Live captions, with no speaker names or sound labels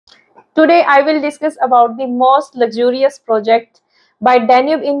Today I will discuss about the most luxurious project by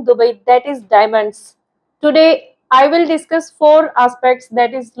Danube in Dubai, that is Diamondz. Today I will discuss four aspects,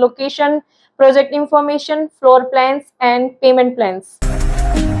 that is location, project information, floor plans and payment plans.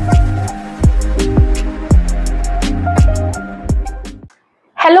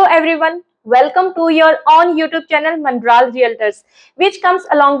 Hello everyone, welcome to your own YouTube channel Mandral Realtors, which comes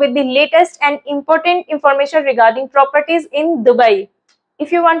along with the latest and important information regarding properties in Dubai.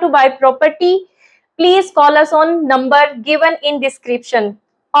 If you want to buy property, please call us on number given in description.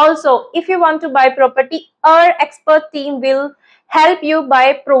 Also, if you want to buy property, our expert team will help you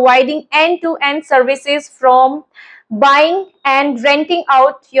by providing end-to-end services from buying and renting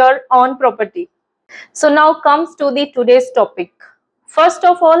out your own property. So now comes to the today's topic. First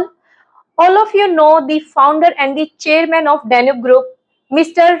of all of you know the founder and the chairman of Danube Group,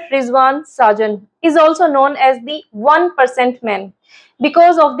 Mr. Rizwan Sajan, is also known as the 1% man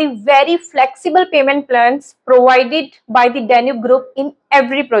because of the very flexible payment plans provided by the Danube Group in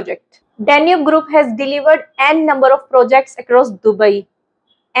every project. Danube Group has delivered n number of projects across Dubai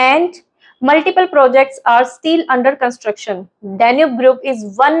and multiple projects are still under construction. Danube Group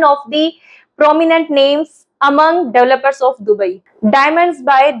is one of the prominent names among developers of Dubai. Diamondz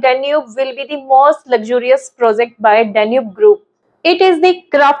by Danube will be the most luxurious project by Danube Group. It is the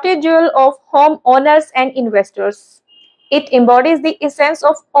crafted jewel of home owners and investors. It embodies the essence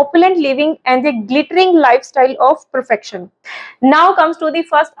of opulent living and the glittering lifestyle of perfection. Now comes to the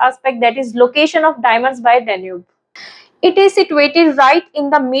first aspect, that is location of Diamondz by Danube. It is situated right in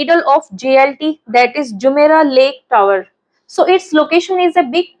the middle of JLT, that is Jumeirah Lake Tower. So its location is a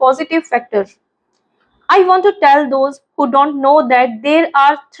big positive factor. I want to tell those who don't know that there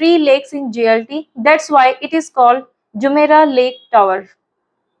are 3 lakes in JLT. That's why it is called Jumeirah Lake Tower.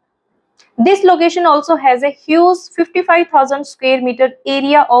 This location also has a huge 55,000 square meter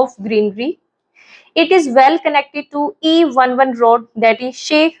area of greenery. It is well connected to E11 road, that is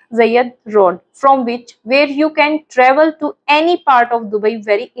Sheikh Zayed road, from where you can travel to any part of Dubai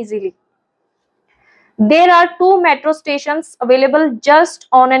very easily. There are 2 metro stations available just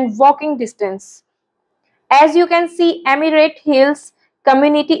on a walking distance. As you can see, Emirate Hills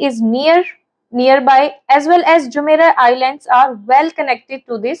community is nearby, as well as Jumeirah Islands are well connected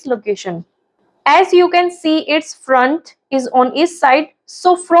to this location. As you can see, its front is on east side.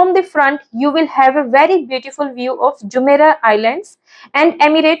 So from the front, you will have a very beautiful view of Jumeirah Islands and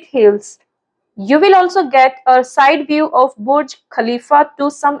Emirate Hills. You will also get a side view of Burj Khalifa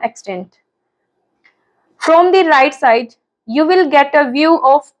to some extent. From the right side, you will get a view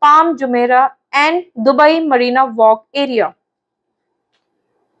of Palm Jumeirah and Dubai Marina Walk area.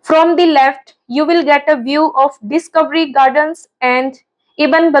 From the left, you will get a view of Discovery Gardens and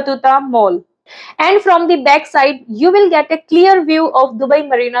Ibn Battuta Mall. And from the back side, you will get a clear view of Dubai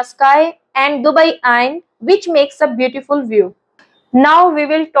Marina Sky and Dubai Ain, which makes a beautiful view. Now we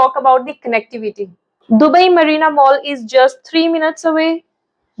will talk about the connectivity. Dubai Marina Mall is just 3 minutes away.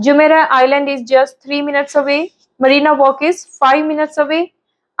 Jumeirah Island is just 3 minutes away. Marina Walk is 5 minutes away.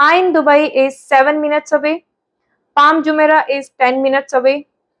 Ain Dubai is 7 minutes away. Palm Jumeirah is 10 minutes away.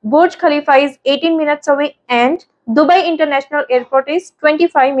 Burj Khalifa is 18 minutes away and Dubai International Airport is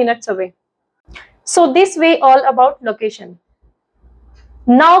 25 minutes away. So this way all about location.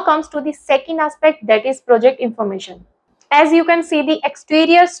 Now comes to the second aspect, that is project information. As you can see the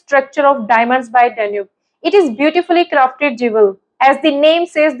exterior structure of Diamondz by Danube. It is beautifully crafted jewel. As the name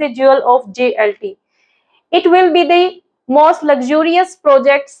says, the jewel of JLT. It will be the most luxurious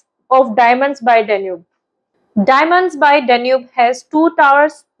projects of Diamondz by Danube. Diamondz by Danube has 2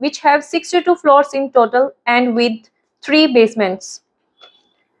 towers which have 62 floors in total and with 3 basements.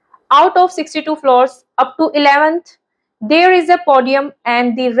 Out of 62 floors, up to 11th, there is a podium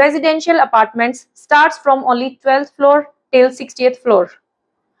and the residential apartments starts from only 12th floor till 60th floor.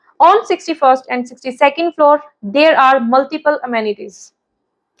 On 61st and 62nd floor, there are multiple amenities.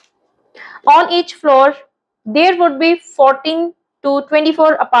 On each floor, there would be 14 to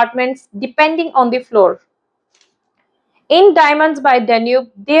 24 apartments depending on the floor. In Diamondz by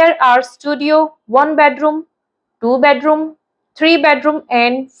Danube, there are studio, 1 bedroom, 2 bedroom, 3 bedroom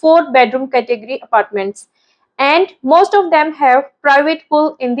and 4 bedroom category apartments, and most of them have private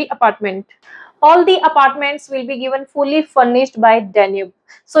pool in the apartment. All the apartments will be given fully furnished by Danube,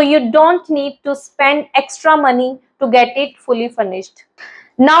 so you don't need to spend extra money to get it fully furnished.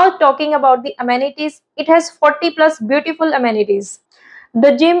 Now talking about the amenities, it has 40 plus beautiful amenities.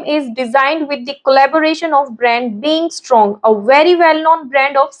 The gym is designed with the collaboration of brand Being Strong, a very well-known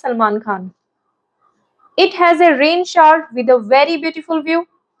brand of Salman Khan. It has a rain shower with a very beautiful view.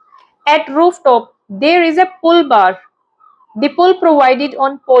 At rooftop, there is a pool bar. The pool provided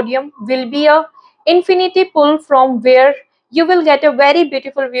on podium will be a infinity pool from where you will get a very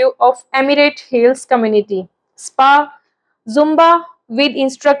beautiful view of Emirate Hills community. Spa, Zumba with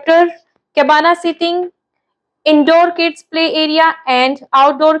instructor, cabana sitting, indoor kids play area and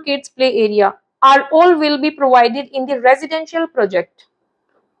outdoor kids play area are all will be provided in the residential project.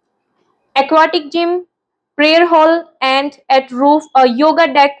 Aquatic gym, prayer hall and at roof a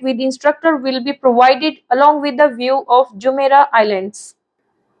yoga deck with instructor will be provided along with the view of Jumeirah Islands.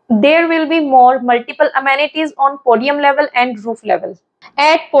 There will be more multiple amenities on podium level and roof level.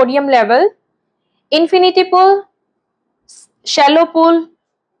 At podium level, infinity pool, shallow pool,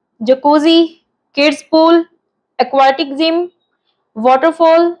 jacuzzi, kids pool, aquatic gym,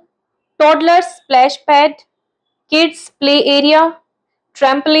 waterfall, toddler splash pad, kids play area,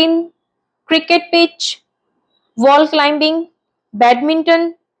 trampoline, cricket pitch, wall climbing,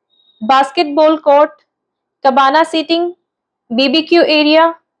 badminton, basketball court, cabana seating, BBQ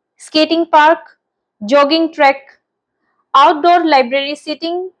area, skating park, jogging track, outdoor library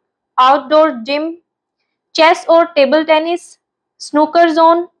seating, outdoor gym, chess or table tennis, snooker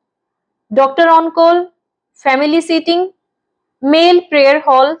zone, doctor on call, family seating, male prayer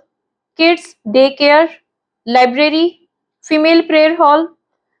hall, kids daycare, library, female prayer hall,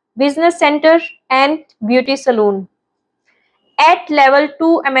 business center and beauty salon. At level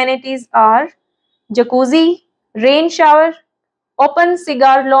 2 amenities are jacuzzi, rain shower, open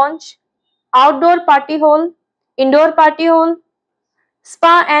cigar lounge, outdoor party hall, indoor party hall,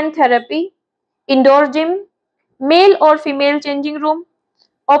 spa and therapy, indoor gym, male or female changing room,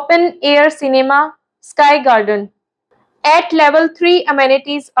 open air cinema, sky garden. At level 3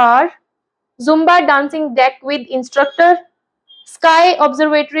 amenities are Zumba dancing deck with instructor, sky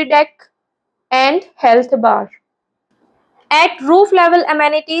observatory deck and health bar. At roof level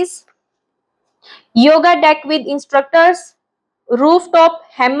amenities, yoga deck with instructors, rooftop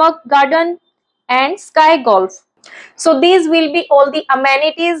hammock garden and sky golf. So these will be all the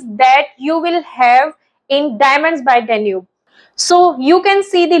amenities that you will have in Diamondz by Danube. So you can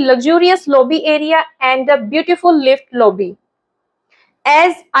see the luxurious lobby area and the beautiful lift lobby.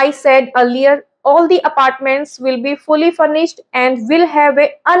 As I said earlier, all the apartments will be fully furnished and will have an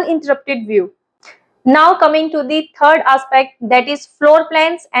uninterrupted view. Now coming to the third aspect, that is floor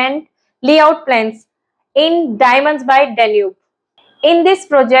plans and layout plans in Diamondz by Danube. In this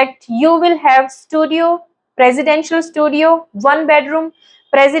project, you will have studio, presidential studio, 1 bedroom,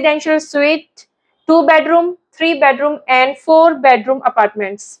 presidential suite, 2 bedroom, 3 bedroom and 4 bedroom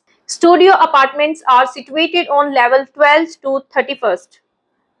apartments. Studio apartments are situated on level 12 to 31st,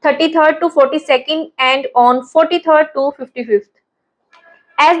 33rd to 42nd and on 43rd to 55th.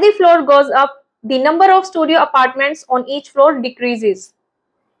 As the floor goes up, the number of studio apartments on each floor decreases.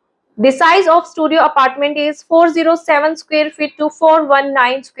 The size of studio apartment is 407 square feet to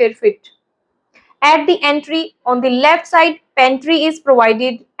 419 square feet. At the entry, on the left side, pantry is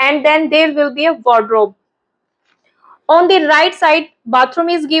provided and then there will be a wardrobe. On the right side, bathroom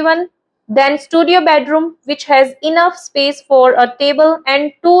is given, then studio bedroom which has enough space for a table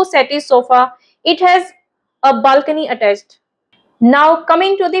and 2 settee sofa. It has a balcony attached. Now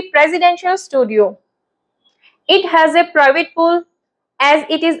coming to the presidential studio. It has a private pool as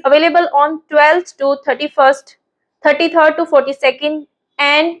it is available on 12th to 31st, 33rd to 42nd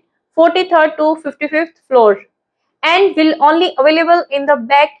and 43rd to 55th floor and will only available in the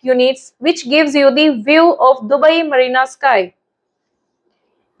back units which gives you the view of Dubai Marina sky.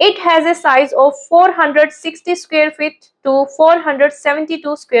 It has a size of 460 square feet to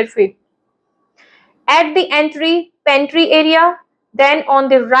 472 square feet. At the entry, pantry area, then on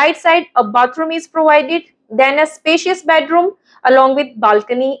the right side a bathroom is provided, then a spacious bedroom along with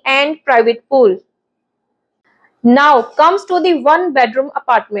balcony and private pool. Now comes to the 1 bedroom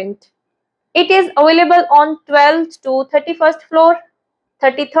apartment. It is available on 12th to 31st floor,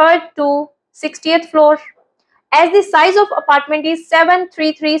 33rd to 60th floor. As the size of apartment is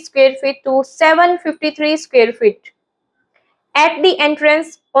 733 square feet to 753 square feet. At the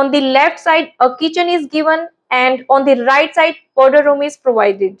entrance, on the left side, a kitchen is given and on the right side, powder room is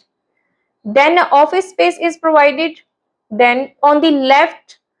provided. Then an office space is provided. Then on the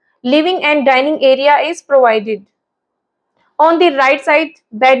left, living and dining area is provided. On the right side,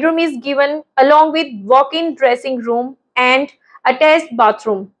 bedroom is given along with walk-in dressing room and attached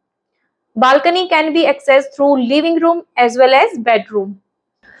bathroom. Balcony can be accessed through living room as well as bedroom.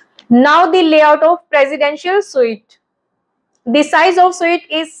 Now the layout of presidential suite. The size of suite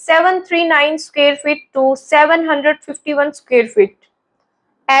is 739 square feet to 751 square feet.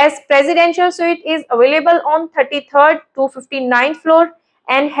 As presidential suite is available on 33rd to 59th floor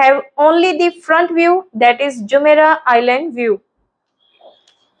and have only the front view, that is Jumeirah Island view.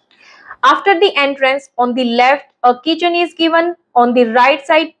 After the entrance, on the left, a kitchen is given. On the right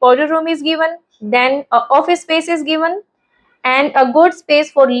side, powder room is given. Then a office space is given, and a good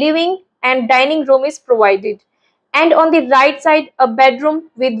space for living and dining room is provided. And on the right side, a bedroom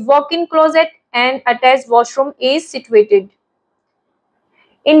with walk-in closet and attached washroom is situated.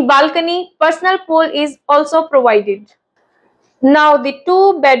 In balcony, personal pool is also provided. Now the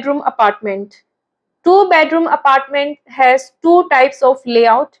two-bedroom apartment. Two-bedroom apartment has two types of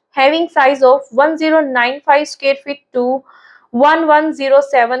layout having size of 1095 square feet to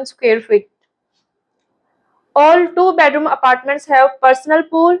 1107 square feet. All two-bedroom apartments have personal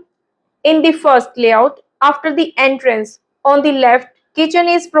pool. In the first layout, after the entrance, on the left, kitchen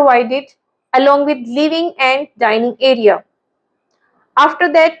is provided along with living and dining area.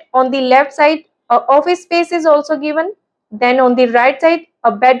 After that, on the left side, a office space is also given. Then on the right side,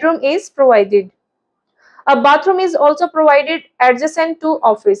 a bedroom is provided. A bathroom is also provided adjacent to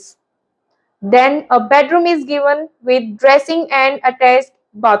office. Then a bedroom is given with dressing and attached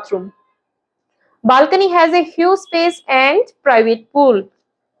bathroom. Balcony has a huge space and private pool.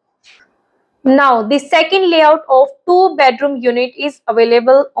 Now, the second layout of two-bedroom unit is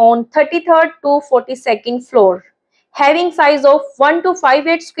available on 33rd to 42nd floor, having size of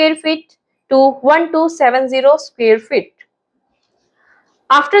 1258 square feet to 1270 square feet.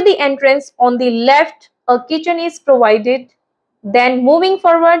 After the entrance, on the left, a kitchen is provided. Then moving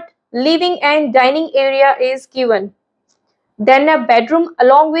forward, living and dining area is given. Then a bedroom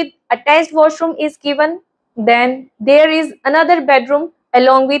along with attached washroom is given. Then there is another bedroom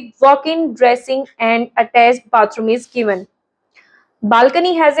along with walk-in dressing and attached bathroom is given.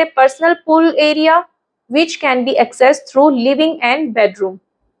 Balcony has a personal pool area which can be accessed through living and bedroom.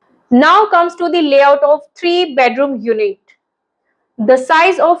 Now comes to the layout of three-bedroom unit. The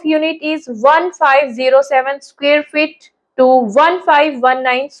size of unit is 1507 square feet to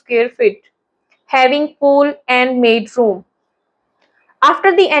 1519 square feet, having pool and maid room.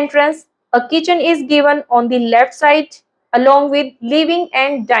 After the entrance, a kitchen is given on the left side along with living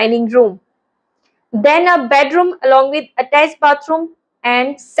and dining room. Then a bedroom along with attached bathroom,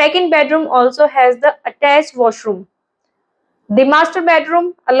 and second bedroom also has the attached washroom. The master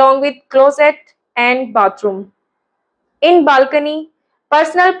bedroom along with closet and bathroom. In balcony,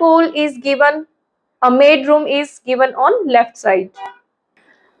 personal pool is given. A maid room is given on left side.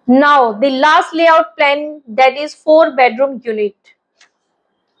 Now the last layout plan, that is four-bedroom unit.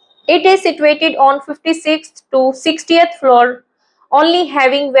 It is situated on 56th to 60th floor, only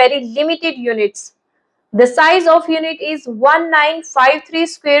having very limited units. The size of unit is 1953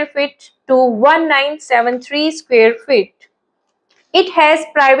 square feet to 1973 square feet. It has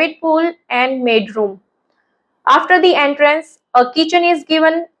private pool and maid room. After the entrance, a kitchen is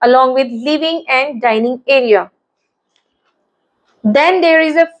given along with living and dining area. Then there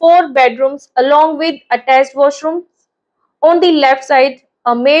is a four bedrooms along with attached washroom. On the left side,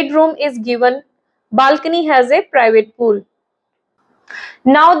 a maid room is given. Balcony has a private pool.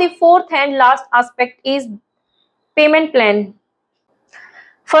 Now the fourth and last aspect is payment plan.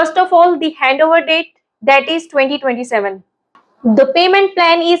 First of all, the handover date, that is 2027. The payment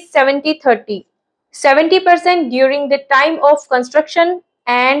plan is 70-30. 70% during the time of construction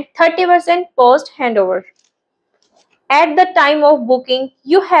and 30% post handover. At the time of booking,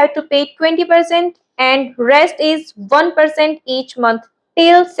 you have to pay 20% and rest is 1% each month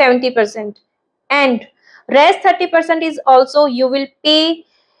till 70%. And rest 30% is also you will pay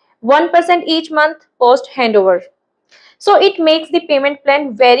 1% each month post handover. So it makes the payment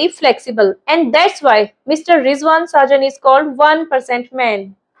plan very flexible, and that's why Mr. Rizwan Sajan is called 1%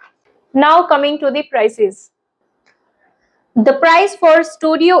 man. Now coming to the prices. The price for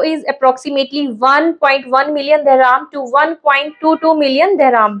studio is approximately 1.1 million dirham to 1.22 million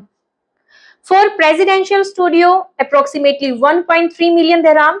dirham. For presidential studio, approximately 1.3 million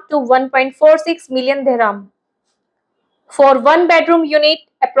dirham to 1.46 million dirham. For one bedroom unit,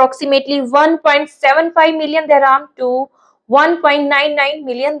 approximately 1.75 million dirham to 1.99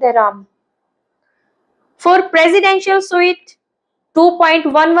 million dirham. For presidential suite,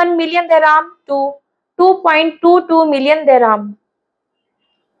 2.11 million dirham to 2.22 million dirham.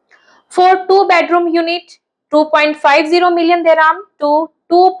 For two-bedroom unit, 2.50 million dirham to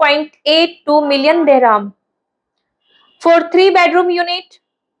 2.82 million dirham. For three-bedroom unit,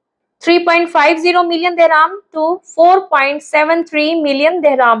 3.50 million dirham to 4.73 million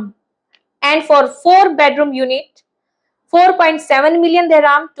dirham. And for four-bedroom unit, 4.7 million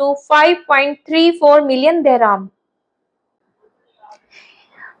dirham to 5.34 million dirham.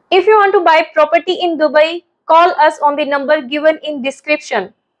 If you want to buy property in Dubai, call us on the number given in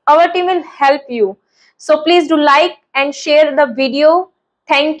description. Our team will help you. So please do like and share the video.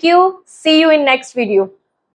 Thank you. See you in next video.